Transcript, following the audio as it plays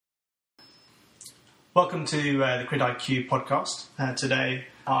Welcome to the CridIQ podcast. Today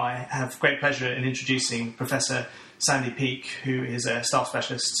I have great pleasure in introducing Professor Sandy Peake, who is a staff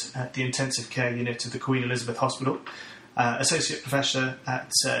specialist at the Intensive Care Unit of the Queen Elizabeth Hospital, Associate Professor at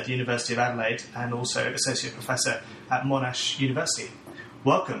the University of Adelaide, and also Associate Professor at Monash University.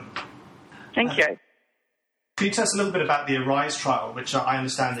 Welcome. Thank you. Can you tell us a little bit about the ARISE trial, which I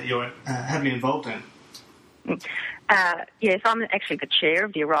understand that you're heavily involved in? Yes, I'm actually the chair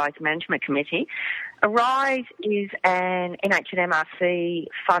of the ARISE Management Committee. ARISE is an NHMRC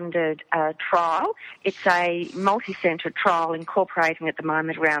funded trial. It's a multi-centre trial incorporating at the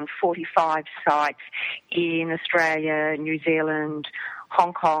moment around 45 sites in Australia, New Zealand,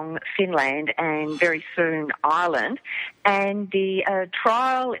 Hong Kong, Finland, and very soon Ireland. And the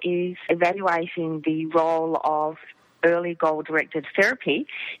trial is evaluating the role of early goal-directed therapy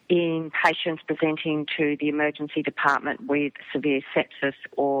in patients presenting to the emergency department with severe sepsis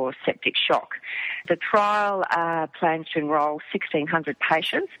or septic shock. The trial plans to enrol 1,600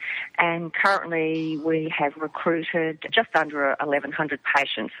 patients, and currently we have recruited just under 1,100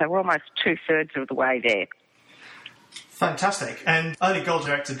 patients, so we're almost two-thirds of the way there. Fantastic. And early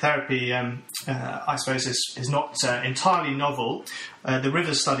goal-directed therapy, I suppose, is not entirely novel. The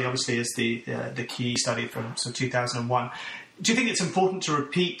RIVERS study, obviously, is the key study from 2001. Do you think it's important to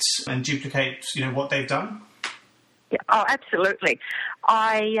repeat and duplicate, what they've done? Yeah, oh, absolutely.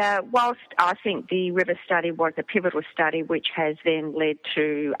 Whilst I think the RIVERS study was a pivotal study which has then led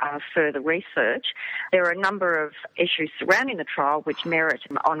to further research, there are a number of issues surrounding the trial which merit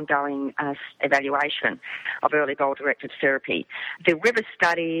an ongoing evaluation of early goal-directed therapy. The RIVERS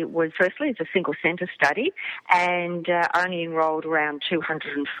study was, firstly, it's a single-centre study and only enrolled around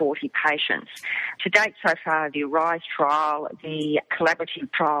 240 patients. To date so far, the ARISE trial, the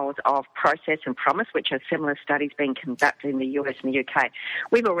collaborative trials of PROCESS and PROMISE, which are similar studies being conducted in the US and the UK,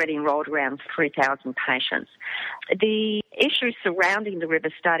 we've already enrolled around 3,000 patients. The issues surrounding the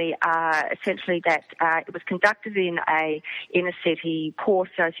RIVERS study are essentially that it was conducted in a inner-city, poor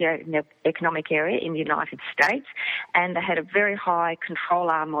socio-economic area in the United States, and they had a very high control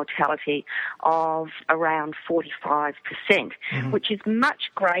arm mortality of around 45%, which is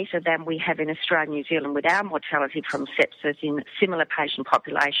much greater than we have in Australia and New Zealand, with our mortality from sepsis in similar patient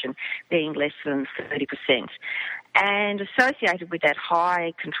population being less than 30%. And associated with that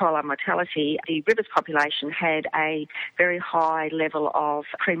high control arm mortality, the RIVERS population had a very high level of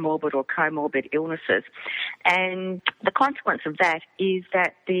premorbid or comorbid illnesses. And the consequence of that is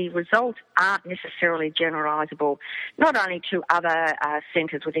that the results aren't necessarily generalisable not only to other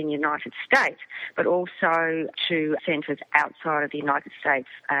centres within the United States, but also to centres outside of the United States,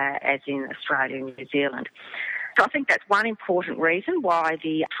 as in Australia and New Zealand. So I think that's one important reason why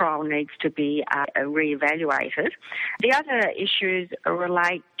the trial needs to be re-evaluated. The other issues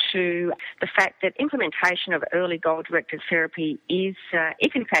relate to the fact that implementation of early goal-directed therapy is,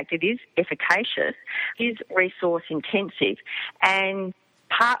 if in fact it is efficacious, is resource intensive, and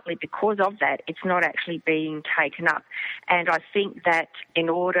partly because of that, it's not actually being taken up. And I think that in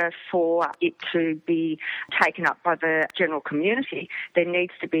order for it to be taken up by the general community, there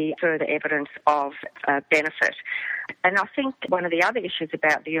needs to be further evidence of benefit. And I think one of the other issues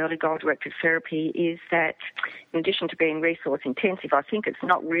about the early goal-directed therapy is that, in addition to being resource intensive, I think it's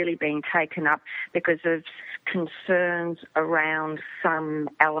not really being taken up because of concerns around some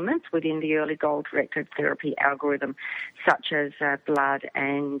elements within the early goal-directed therapy algorithm, such as blood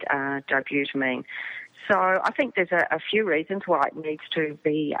and dobutamine. So I think there's a few reasons why it needs to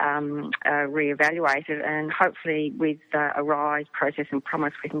be re-evaluated, and hopefully with ARISE, PROCESS and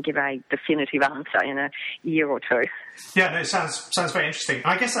PROMISE we can give a definitive answer in a year or two. Yeah, no, it sounds very interesting.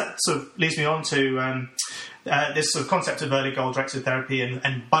 I guess that sort of leads me on to this sort of concept of early goal-directed therapy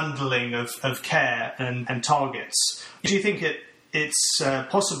and bundling of care and targets. Do you think it's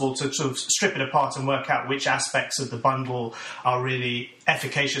possible to sort of strip it apart and work out which aspects of the bundle are really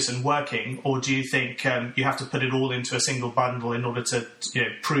efficacious and working, or do you think you have to put it all into a single bundle in order to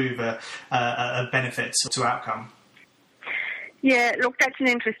prove a benefit to outcome? Yeah, look, that's an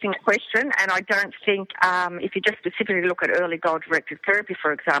interesting question, and I don't think, if you just specifically look at early goal-directed therapy,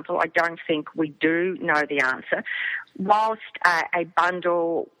 for example, I don't think we do know the answer. Whilst a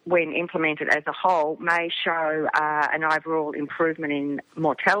bundle, when implemented as a whole, may show an overall improvement in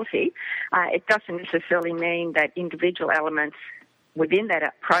mortality, it doesn't necessarily mean that individual elements within that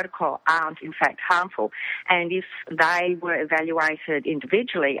protocol aren't in fact harmful. And if they were evaluated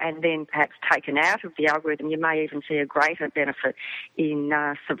individually and then perhaps taken out of the algorithm, you may even see a greater benefit in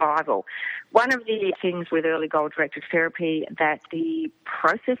survival. One of the things with early goal-directed therapy that the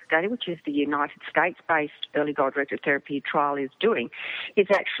PROCESS study, which is the United States-based early goal-directed therapy trial, is doing, is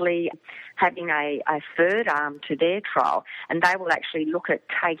actually having a third arm to their trial, and they will actually look at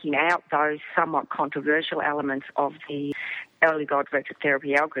taking out those somewhat controversial elements of the early goal-directed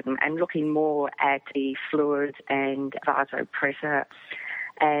therapy algorithm and looking more at the fluids and vasopressor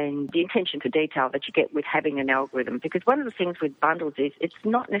and the attention to detail that you get with having an algorithm. Because one of the things with bundles is it's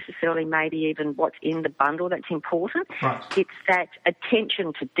not necessarily maybe even what's in the bundle that's important. Right. It's that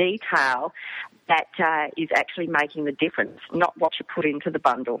attention to detail that is actually making the difference, not what you put into the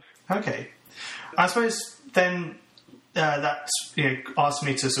bundle. Okay. I suppose then that asks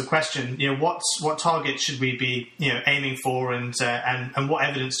me to sort of question, what targets should we be aiming for, and what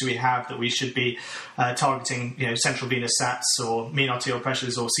evidence do we have that we should be targeting central venous SATs or mean arterial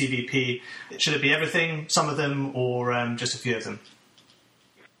pressures or CVP? Should it be everything, some of them, or just a few of them?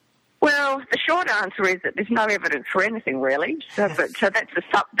 Well, the short answer is that there's no evidence for anything really. So that's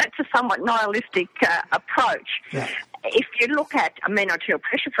a somewhat nihilistic approach. Yeah. If you look at a mean arterial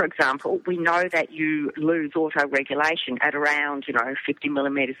pressure, for example, we know that you lose auto-regulation at around 50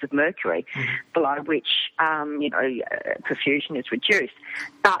 millimetres of mercury, below which perfusion is reduced.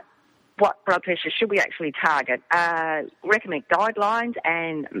 But what blood pressure should we actually target? Recommend guidelines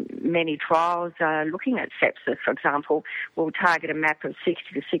and many trials looking at sepsis, for example, will target a MAP of 60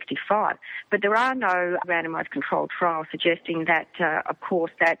 to 65. But there are no randomised controlled trials suggesting that, of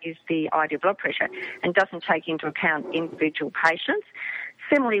course, that is the ideal blood pressure and doesn't take into account individual patients.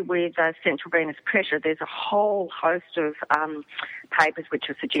 Similarly with central venous pressure, there's a whole host of papers which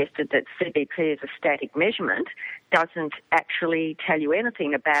have suggested that CVP as a static measurement doesn't actually tell you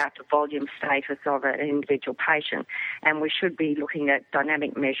anything about the volume status of an individual patient, and we should be looking at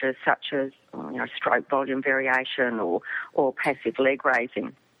dynamic measures such as stroke volume variation or passive leg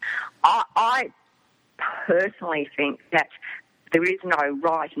raising. I personally think that there is no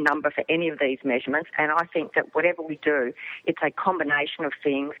right number for any of these measurements, and I think that whatever we do, it's a combination of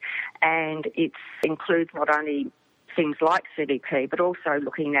things, and it includes not only things like CVP, but also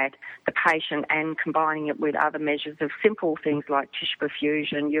looking at the patient and combining it with other measures of simple things like tissue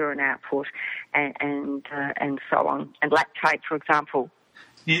perfusion, urine output, and so on, and lactate, for example.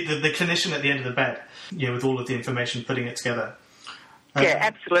 The clinician at the end of the bed, with all of the information, putting it together. Yeah,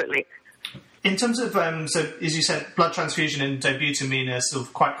 absolutely. In terms of, so as you said, blood transfusion and dobutamine are sort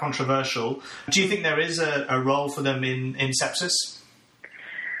of quite controversial. Do you think there is a role for them in sepsis?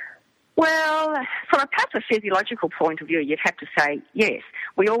 Well, from a pathophysiological point of view, you'd have to say yes.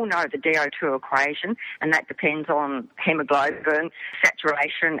 We all know the DO2 equation, and that depends on hemoglobin,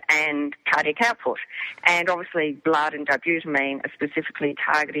 saturation, and cardiac output. And obviously, blood and dobutamine are specifically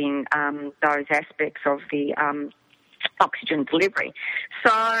targeting those aspects of the oxygen delivery.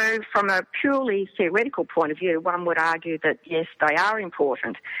 So from a purely theoretical point of view, one would argue that yes, they are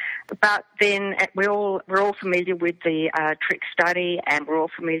important. But then we're all familiar with the TRIC study, and we're all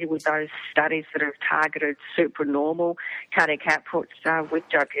familiar with those studies that have targeted supranormal cardiac outputs with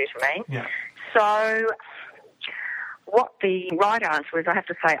dobutamine. Yeah. So what the right answer is, I have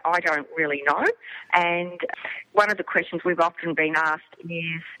to say, I don't really know. And one of the questions we've often been asked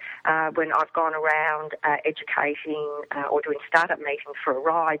is when I've gone around educating or doing startup meetings for a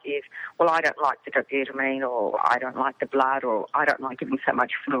ride is, well, I don't like the dobutamine, or I don't like the blood, or I don't like giving so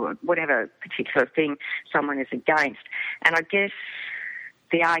much fluid, whatever particular thing someone is against. And I guess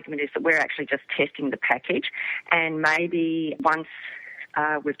the argument is that we're actually just testing the package, and maybe once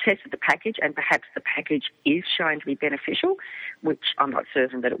we've tested the package and perhaps the package is shown to be beneficial, which I'm not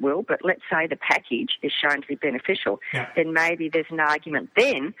certain that it will, but let's say the package is shown to be beneficial, then maybe there's an argument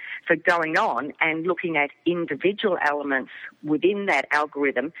then for going on and looking at individual elements within that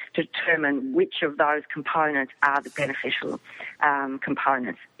algorithm to determine which of those components are the beneficial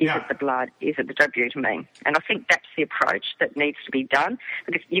components. Is it the blood? Is it the dobutamine? And I think that's the approach that needs to be done,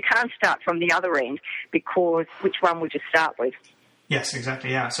 because you can't start from the other end, because which one would you start with? Yes,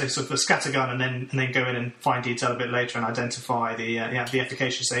 exactly. Yeah, so sort of a scattergun, and then go in and find detail a bit later and identify the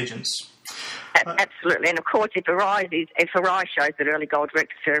efficacious agents. Absolutely, and of course, if ARISE shows that early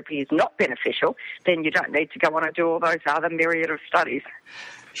goal-directed therapy is not beneficial, then you don't need to go on and do all those other myriad of studies.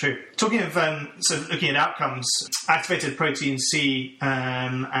 True. Talking of looking at outcomes, activated protein C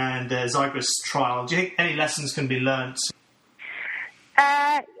and Zygris trial. Do you think any lessons can be learnt?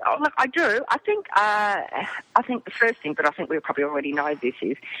 Look, I do. I think the first thing, but I think we probably already know this,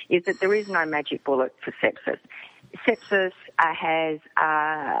 is that there is no magic bullet for sepsis. sepsis has,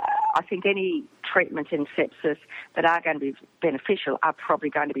 I think any treatments in sepsis that are going to be beneficial are probably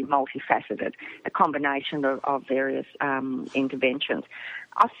going to be multifaceted, a combination of various interventions.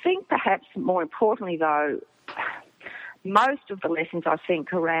 I think perhaps more importantly, though, most of the lessons I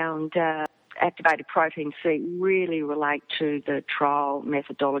think around activated protein C really relate to the trial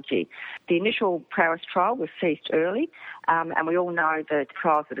methodology. The initial PROWESS trial was ceased early, and we all know that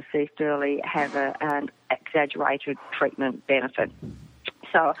trials that are ceased early have an exaggerated treatment benefit.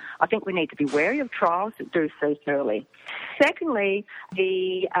 So I think we need to be wary of trials that do cease early. Secondly,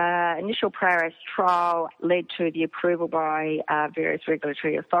 the initial PROWESS trial led to the approval by various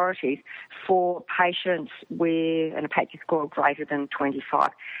regulatory authorities for patients with an Apache score greater than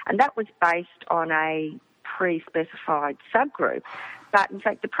 25. And that was based on a pre-specified subgroup. But in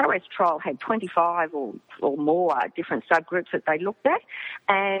fact, the PROWESS trial had 25 or more different subgroups that they looked at,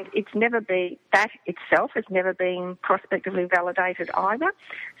 and that itself has never been prospectively validated either,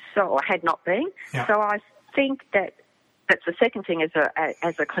 or had not been. Yeah. So I think that's the second thing as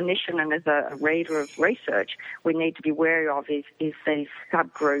a clinician and as a reader of research we need to be wary of is these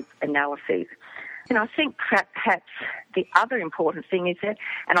subgroup analyses. And I think perhaps the other important thing is that,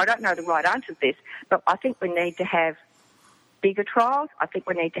 and I don't know the right answer to this, but I think we need to have bigger trials. I think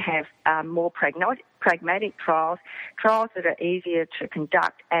we need to have more pragmatic trials that are easier to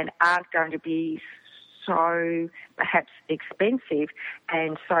conduct and aren't going to be so perhaps expensive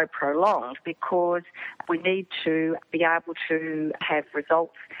and so prolonged, because we need to be able to have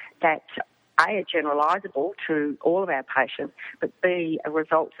results that A, are generalisable to all of our patients, but B, are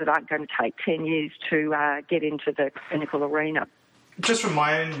results that aren't going to take 10 years to get into the clinical arena. Just from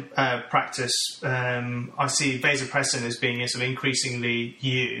my own practice, I see vasopressin as being sort of increasingly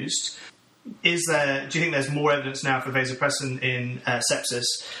used. Do you think there's more evidence now for vasopressin in sepsis?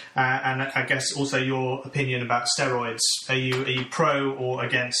 And I guess also your opinion about steroids. Are you pro or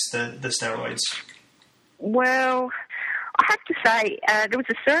against the steroids? Well, I have to say, there was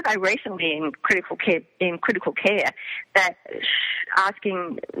a survey recently in critical care that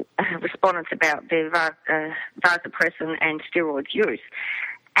asking respondents about their vasopressin and steroid use.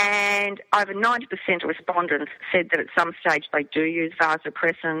 And over 90% of respondents said that at some stage they do use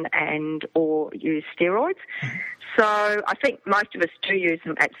vasopressin and or use steroids. So I think most of us do use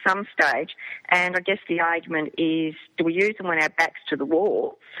them at some stage. And I guess the argument is, do we use them when our back's to the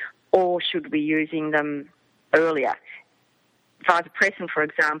wall, or should we be using them earlier? Vasopressin, for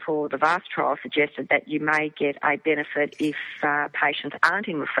example, the VAST trial suggested that you may get a benefit if patients aren't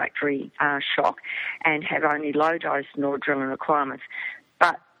in refractory shock and have only low-dose noradrenaline requirements.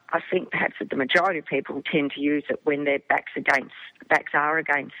 But I think perhaps that the majority of people tend to use it when their backs are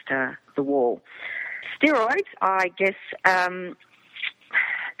against the wall. Steroids, I guess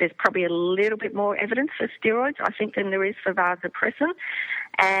there's probably a little bit more evidence for steroids, I think, than there is for vasopressin.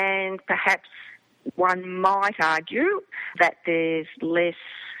 And perhaps one might argue that there's less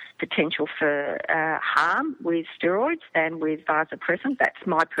potential for harm with steroids than with vasopressin. That's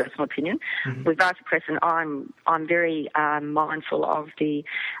my personal opinion. Mm-hmm. With vasopressin, I'm very mindful of the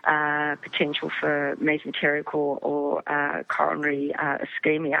potential for mesenteric or coronary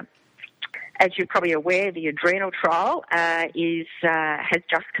ischemia. As you're probably aware, the adrenal trial has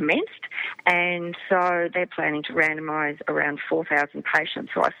just commenced, and so they're planning to randomise around 4,000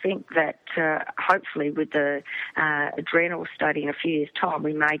 patients. So I think that hopefully with the adrenal study in a few years' time,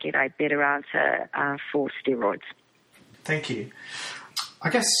 we may get a better answer for steroids. Thank you.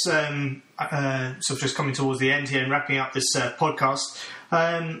 I guess sort of just coming towards the end here and wrapping up this podcast,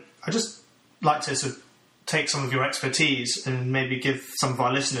 I'd just like to sort of take some of your expertise and maybe give some of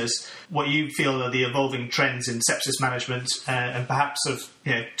our listeners what you feel are the evolving trends in sepsis management, and perhaps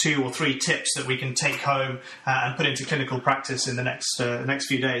 2 or 3 tips that we can take home and put into clinical practice in the next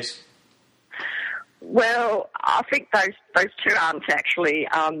few days. Well, I think those two don't actually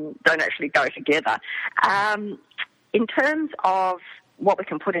go together. In terms of what we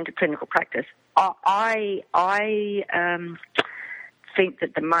can put into clinical practice, I think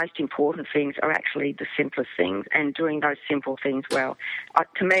that the most important things are actually the simplest things, and doing those simple things well.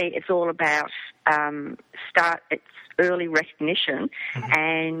 To me, it's all about it's early recognition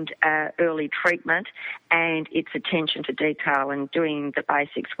and early treatment, and it's attention to detail and doing the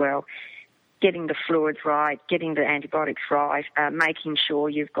basics well, getting the fluids right, getting the antibiotics right, making sure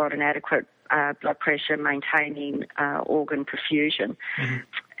you've got an adequate blood pressure, maintaining organ perfusion. Mm-hmm.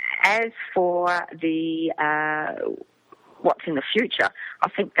 As for the what's in the future, I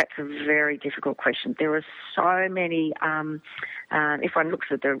think that's a very difficult question. There are so many, if one looks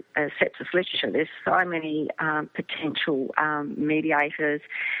at the sepsis literature, there's so many potential mediators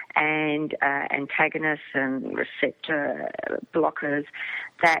and antagonists and receptor blockers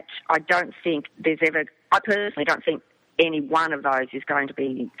that I don't think I personally don't think any one of those is going to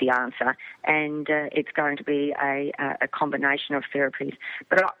be the answer, and it's going to be a combination of therapies.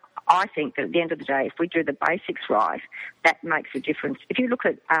 But I think that at the end of the day, if we do the basics right, that makes a difference. If you look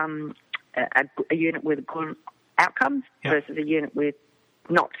at a unit with good outcomes versus a unit with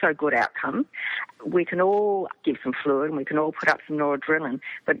not so good outcomes, we can all give some fluid and we can all put up some noradrenaline,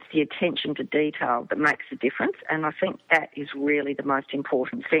 but it's the attention to detail that makes a difference, and I think that is really the most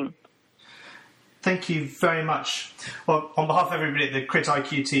important thing. Thank you very much. Well, on behalf of everybody at the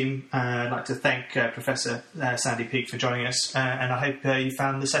CritIQ team, I'd like to thank Professor Sandy Peake for joining us, and I hope you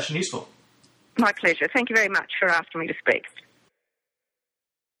found the session useful. My pleasure. Thank you very much for asking me to speak.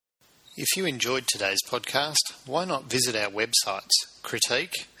 If you enjoyed today's podcast, why not visit our websites,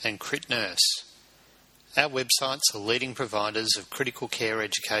 Critique and CritNurse. Our websites are leading providers of critical care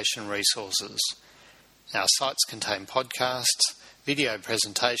education resources. Our sites contain podcasts, video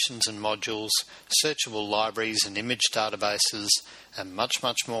presentations and modules, searchable libraries and image databases, and much,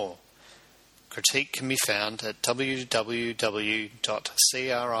 much more. Critique can be found at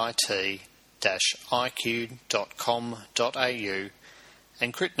www.crit-iq.com.au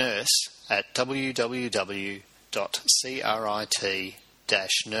and CritNurse at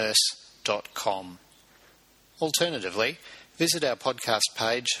www.crit-nurse.com. Alternatively, visit our podcast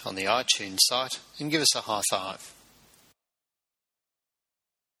page on the iTunes site and give us a high five.